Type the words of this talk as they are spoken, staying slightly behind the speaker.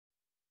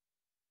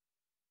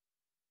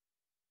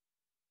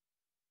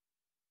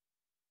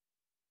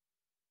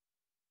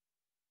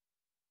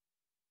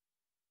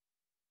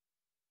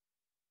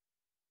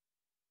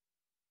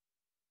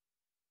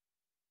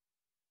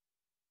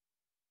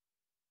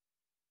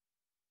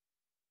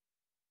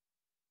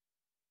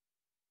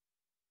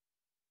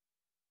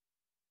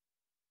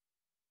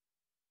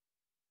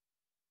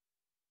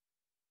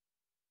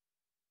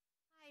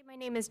My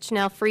name is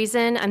Janelle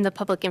Friesen. I'm the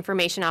Public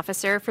Information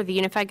Officer for the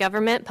Unified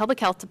Government Public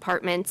Health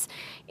Department.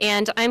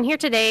 And I'm here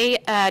today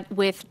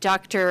with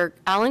Dr.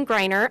 Alan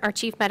Greiner, our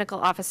Chief Medical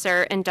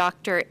Officer, and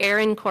Dr.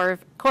 Erin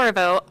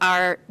Corvo,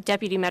 our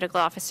Deputy Medical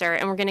Officer.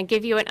 And we're going to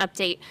give you an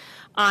update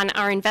on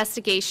our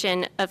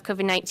investigation of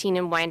COVID-19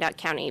 in Wyandotte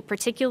County,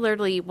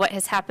 particularly what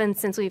has happened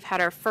since we've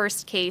had our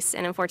first case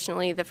and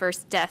unfortunately the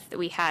first death that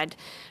we had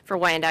for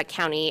Wyandotte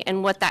County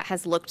and what that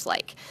has looked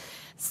like.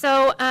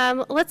 So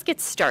let's get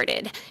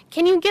started.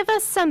 Can you give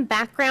us some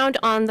background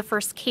on the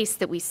first case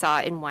that we saw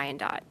in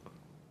Wyandotte?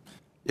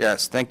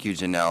 Yes, thank you,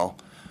 Janelle.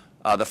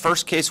 The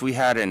first case we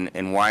had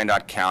in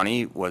Wyandotte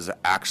County was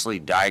actually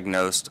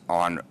diagnosed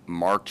on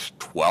March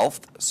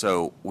 12th.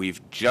 So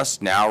we've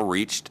just now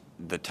reached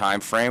the time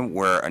frame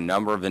where a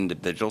number of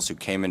individuals who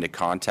came into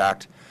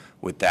contact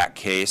with that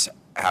case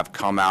have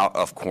come out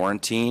of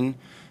quarantine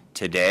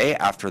today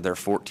after their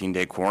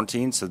 14-day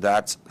quarantine. So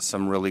that's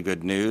some really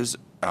good news.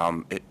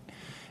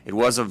 It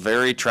was a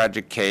very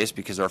tragic case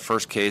because our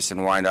first case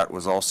in Wyandotte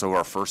was also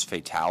our first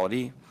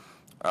fatality.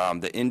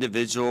 The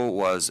individual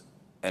was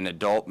an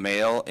adult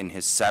male in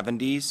his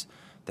 70s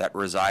that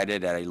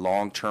resided at a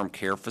long-term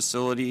care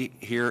facility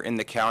here in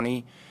the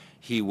county.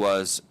 He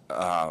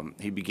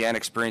began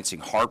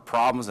experiencing heart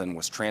problems and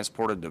was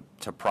transported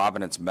to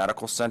Providence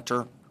Medical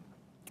Center.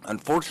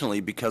 Unfortunately,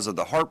 because of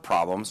the heart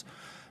problems,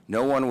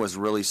 no one was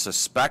really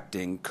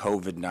suspecting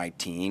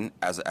COVID-19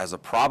 as a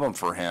problem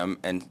for him,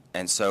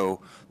 and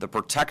so the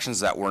protections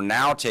that we're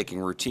now taking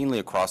routinely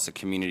across the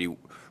community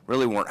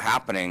really weren't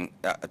happening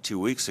 2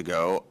 weeks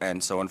ago,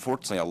 and so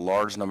unfortunately a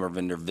large number of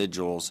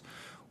individuals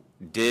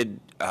did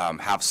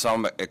have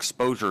some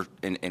exposure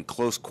in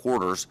close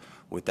quarters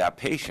with that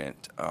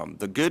patient.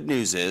 The good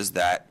news is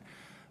that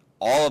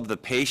all of the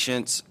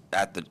patients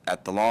at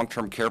the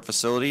long-term care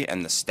facility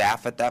and the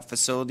staff at that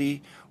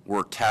facility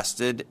were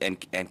tested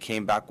and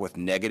came back with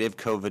negative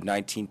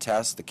COVID-19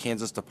 tests. The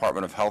Kansas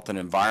Department of Health and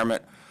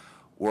Environment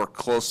worked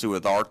closely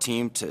with our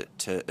team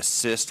to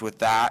assist with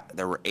that.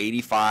 There were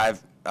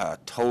 85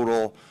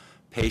 total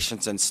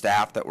patients and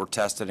staff that were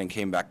tested and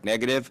came back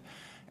negative.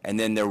 And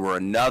then there were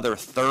another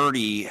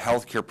 30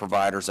 healthcare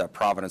providers at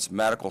Providence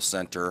Medical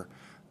Center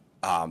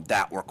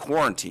that were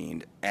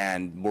quarantined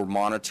and were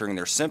monitoring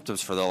their symptoms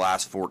for the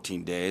last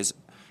 14 days.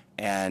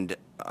 And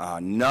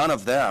none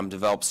of them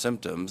developed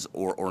symptoms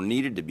or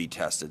needed to be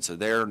tested, so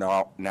they're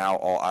now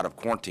all out of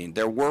quarantine.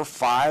 There were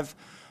 5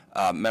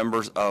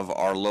 members of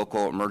our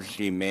local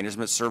emergency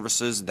management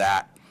services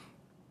that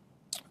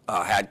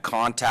had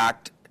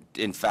contact.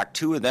 In fact,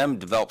 2 of them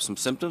developed some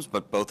symptoms,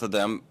 but both of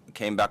them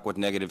came back with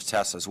negative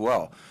tests as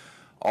well.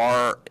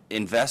 Our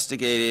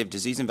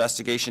disease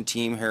investigation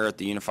team here at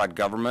the Unified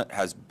Government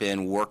has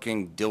been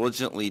working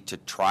diligently to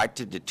try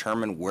to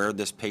determine where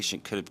this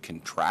patient could have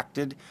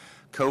contracted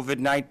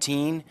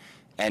COVID-19,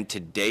 and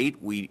to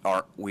date we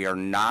are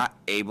not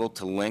able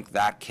to link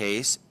that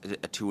case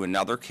to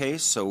another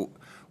case, so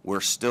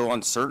we're still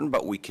uncertain,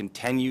 but we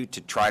continue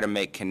to try to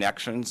make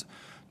connections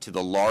to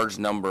the large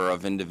number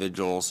of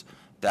individuals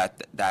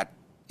that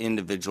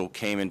individual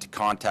came into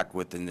contact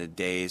with in the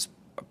days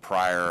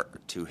prior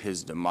to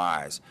his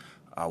demise.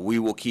 We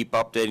will keep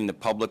updating the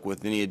public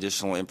with any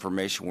additional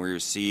information we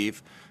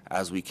receive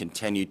as we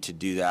continue to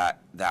do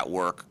that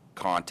work,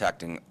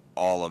 contacting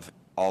all of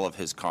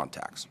his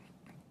contacts.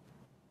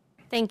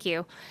 Thank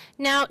you.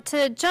 Now,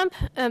 to jump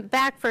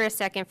back for a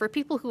second, for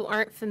people who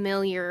aren't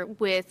familiar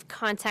with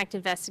contact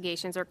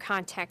investigations or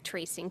contact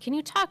tracing, can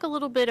you talk a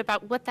little bit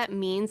about what that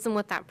means and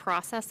what that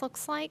process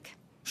looks like?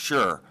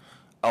 Sure.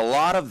 A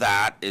lot of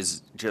that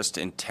is just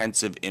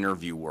intensive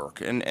interview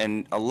work,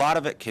 and a lot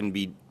of it can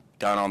be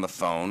done on the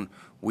phone.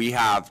 We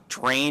have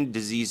trained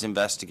disease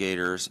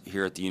investigators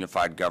here at the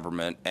Unified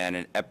Government and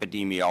an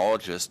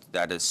epidemiologist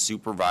that is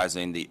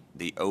supervising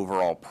the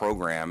overall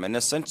program. And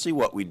essentially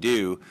what we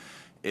do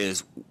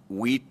is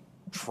we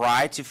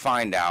try to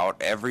find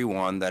out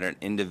everyone that an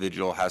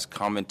individual has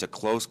come into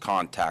close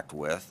contact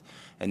with,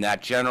 and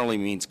that generally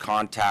means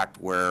contact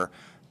where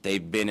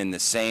they've been in the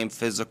same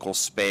physical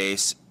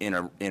space in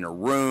a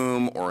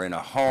room or in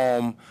a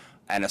home,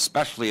 and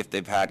especially if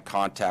they've had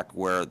contact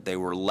where they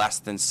were less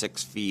than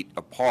 6 feet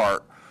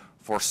apart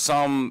for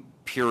some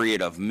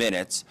period of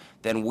minutes.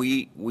 Then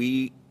we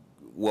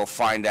will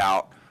find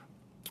out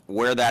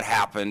where that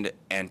happened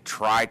and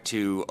try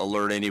to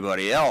alert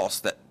anybody else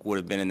that would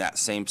have been in that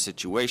same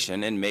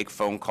situation and make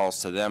phone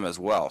calls to them as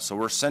well. So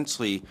we're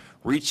essentially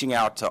reaching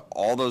out to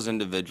all those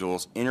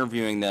individuals,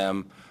 interviewing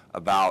them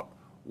about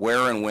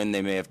where and when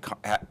they may have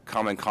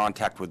come in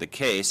contact with the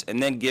case,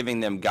 and then giving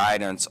them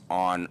guidance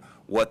on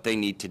what they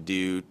need to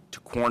do to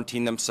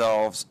quarantine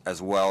themselves,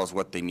 as well as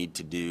what they need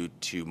to do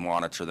to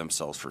monitor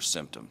themselves for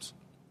symptoms.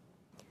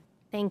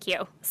 Thank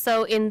you.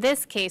 So in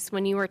this case,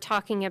 when you were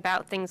talking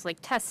about things like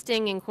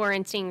testing and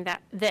quarantine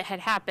that had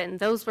happened,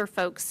 those were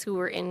folks who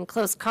were in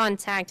close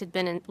contact, had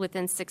been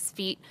within 6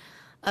 feet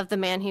of the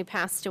man who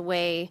passed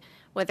away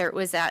whether it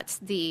was at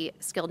the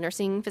skilled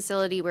nursing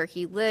facility where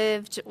he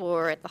lived,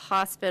 or at the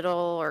hospital,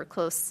 or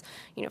close,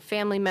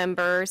 family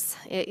members.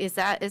 Is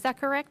that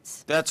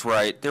correct? That's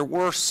right. There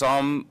were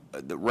some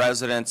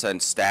residents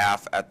and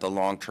staff at the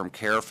long-term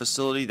care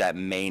facility that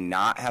may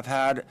not have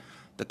had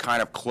the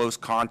kind of close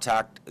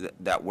contact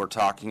that we're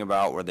talking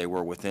about, where they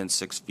were within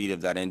 6 feet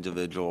of that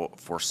individual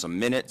for some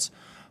minutes.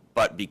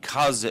 But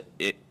because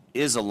it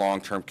is a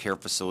long-term care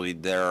facility,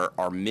 there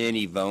are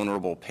many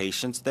vulnerable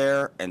patients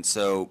there, and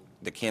so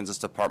the Kansas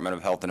Department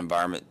of Health and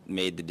Environment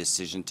made the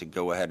decision to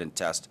go ahead and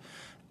test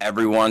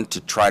everyone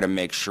to try to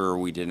make sure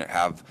we didn't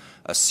have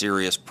a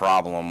serious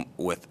problem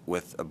with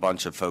a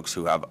bunch of folks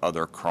who have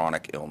other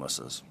chronic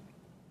illnesses.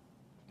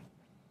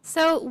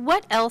 So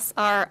what else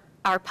are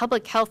our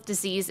public health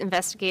disease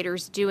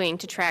investigators doing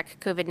to track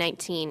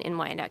COVID-19 in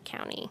Wyandotte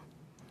County?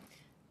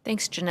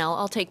 Thanks, Janelle.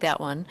 I'll take that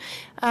one.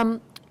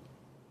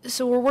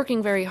 So we're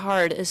working very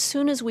hard. As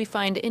soon as we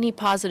find any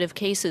positive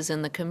cases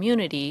in the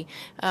community,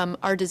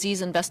 our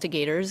disease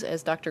investigators,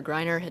 as Dr.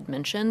 Greiner had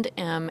mentioned,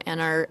 and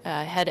our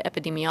head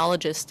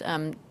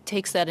epidemiologist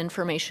takes that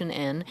information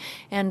in.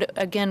 And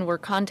again, we're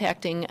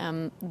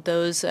contacting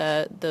those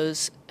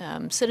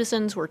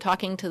citizens. We're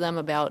talking to them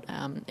about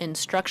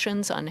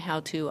instructions on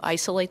how to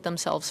isolate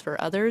themselves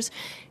for others,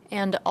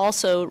 and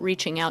also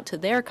reaching out to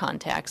their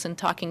contacts and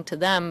talking to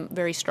them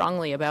very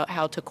strongly about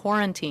how to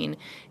quarantine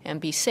and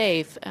be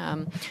safe.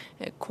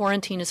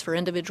 Quarantine is for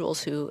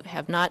individuals who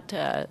have not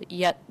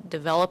yet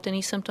developed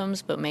any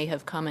symptoms but may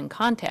have come in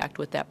contact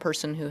with that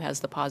person who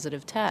has the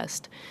positive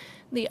test.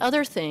 The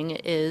other thing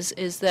is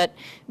that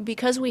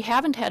because we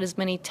haven't had as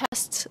many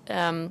tests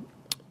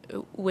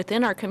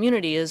within our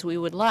community as we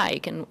would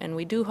like, and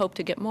we do hope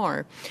to get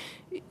more,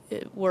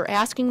 we're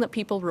asking that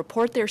people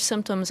report their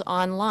symptoms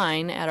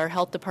online at our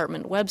health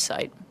department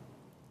website.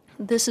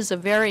 This is a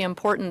very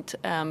important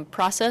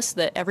process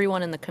that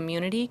everyone in the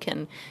community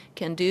can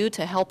do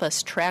to help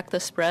us track the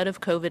spread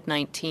of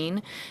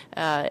COVID-19.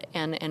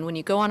 And when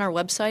you go on our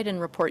website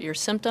and report your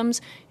symptoms,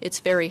 it's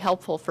very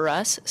helpful for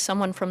us.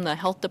 Someone from the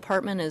health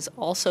department is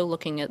also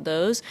looking at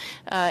those,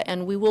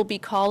 and we will be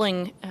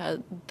calling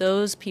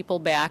those people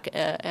back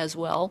as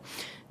well.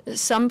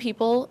 Some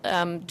people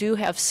do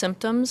have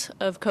symptoms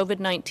of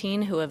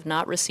COVID-19 who have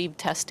not received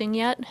testing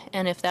yet,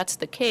 and if that's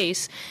the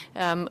case,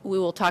 we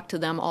will talk to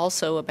them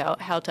also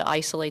about how to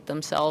isolate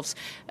themselves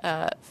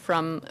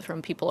from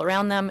people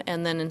around them,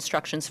 and then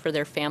instructions for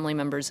their family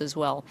members as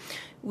well.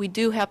 We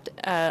do have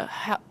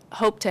to,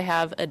 hope to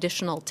have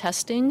additional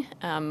testing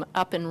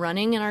up and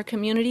running in our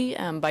community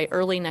by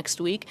early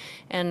next week,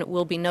 and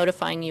we'll be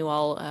notifying you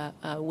all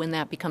when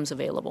that becomes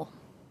available.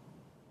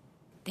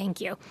 Thank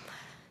you.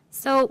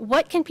 So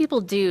what can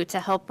people do to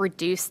help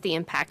reduce the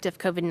impact of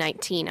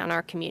COVID-19 on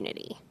our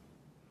community?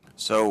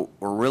 So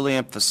we're really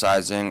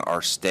emphasizing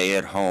our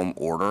stay-at-home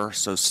order.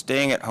 So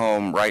staying at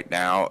home right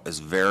now is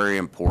very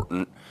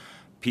important.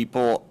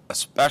 People,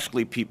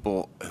 especially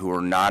people who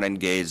are not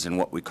engaged in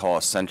what we call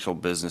essential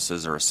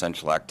businesses or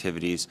essential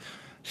activities,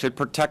 should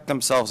protect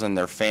themselves and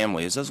their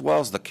families as well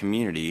as the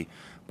community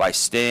by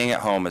staying at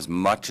home as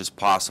much as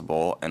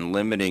possible and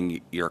limiting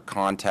your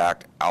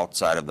contact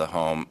outside of the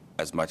home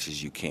as much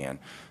as you can.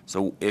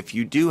 So if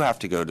you do have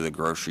to go to the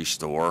grocery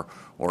store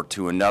or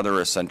to another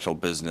essential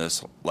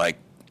business like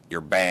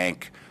your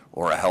bank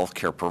or a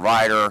healthcare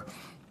provider,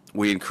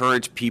 we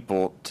encourage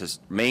people to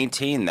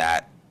maintain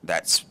that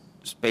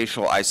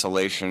spatial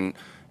isolation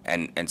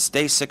and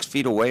stay 6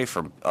 feet away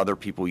from other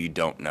people you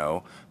don't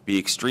know. Be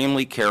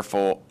extremely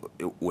careful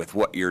with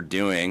what you're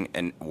doing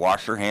and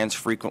wash your hands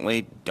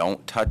frequently.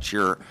 Don't touch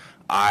your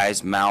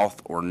eyes,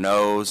 mouth, or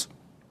nose.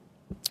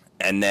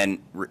 And then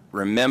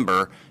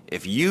remember,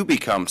 if you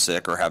become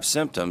sick or have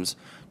symptoms,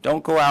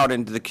 don't go out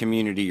into the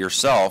community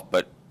yourself,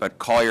 but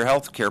call your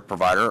healthcare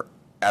provider,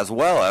 as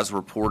well as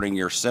reporting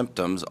your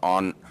symptoms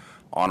on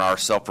our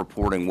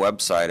self-reporting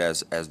website,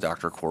 as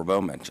Dr.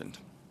 Corbeau mentioned.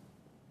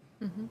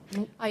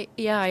 Mm-hmm.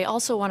 I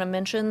also want to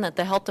mention that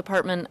the health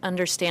department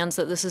understands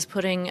that this is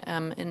putting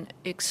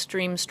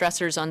extreme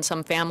stressors on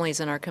some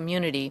families in our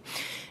community.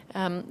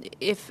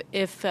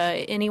 If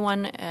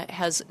anyone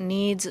has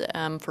needs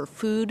for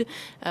food,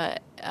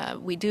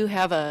 we do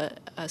have a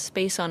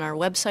space on our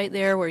website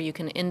there where you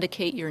can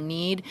indicate your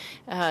need,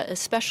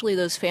 especially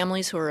those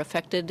families who are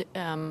affected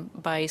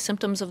by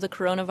symptoms of the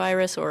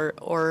coronavirus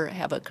or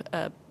have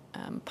a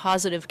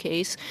positive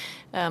case.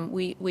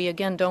 We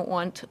again don't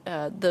want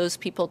those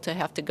people to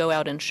have to go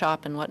out and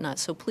shop and whatnot.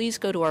 So please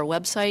go to our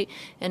website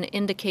and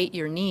indicate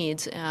your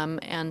needs,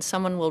 and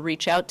someone will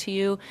reach out to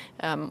you.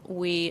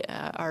 We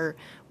are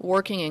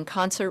working in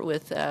concert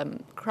with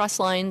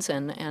Crosslines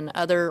and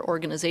other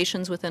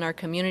organizations within our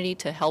community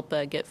to help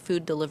get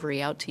food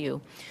delivery out to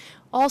you.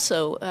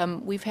 Also,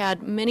 we've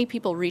had many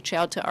people reach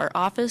out to our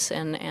office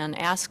and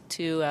ask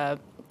to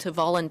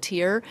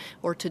volunteer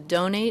or to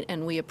donate,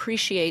 and we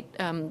appreciate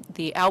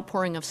the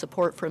outpouring of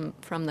support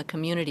from the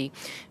community.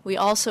 We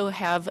also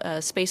have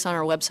a space on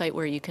our website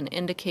where you can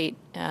indicate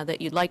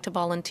that you'd like to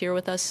volunteer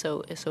with us,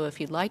 so if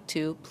you'd like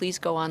to, please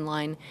go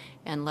online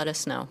and let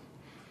us know.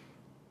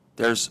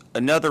 There's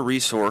another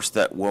resource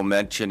that we'll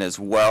mention as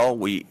well.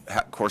 We,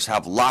 of course,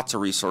 have lots of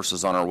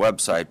resources on our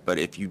website, but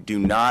if you do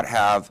not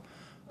have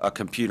a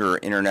computer or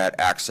internet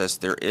access,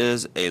 there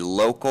is a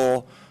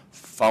local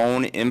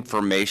phone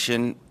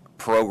information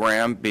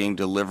program being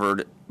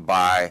delivered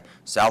by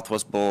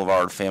Southwest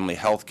Boulevard Family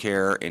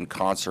Healthcare in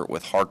concert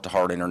with Heart to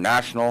Heart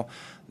International.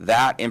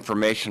 That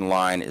information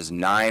line is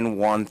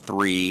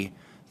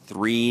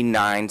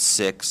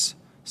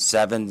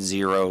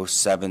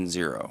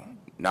 913-396-7070.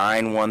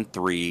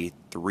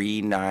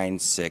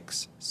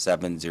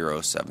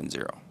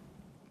 913-396-7070.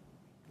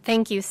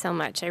 Thank you so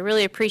much. I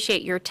really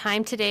appreciate your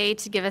time today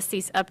to give us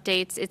these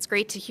updates. It's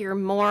great to hear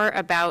more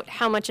about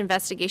how much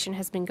investigation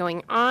has been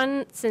going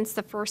on since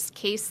the first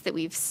case that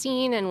we've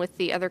seen and with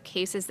the other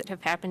cases that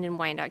have happened in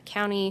Wyandotte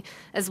County,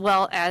 as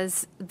well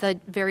as the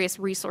various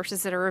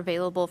resources that are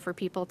available for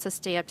people to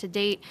stay up to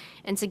date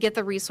and to get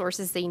the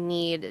resources they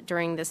need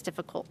during this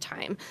difficult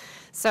time.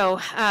 So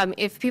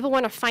if people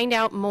want to find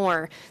out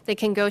more, they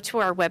can go to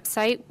our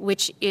website,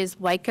 which is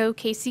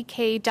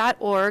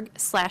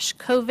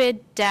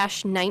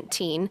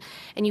wicokck.org/COVID-19,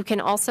 and you can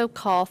also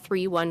call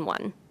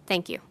 311.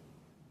 Thank you.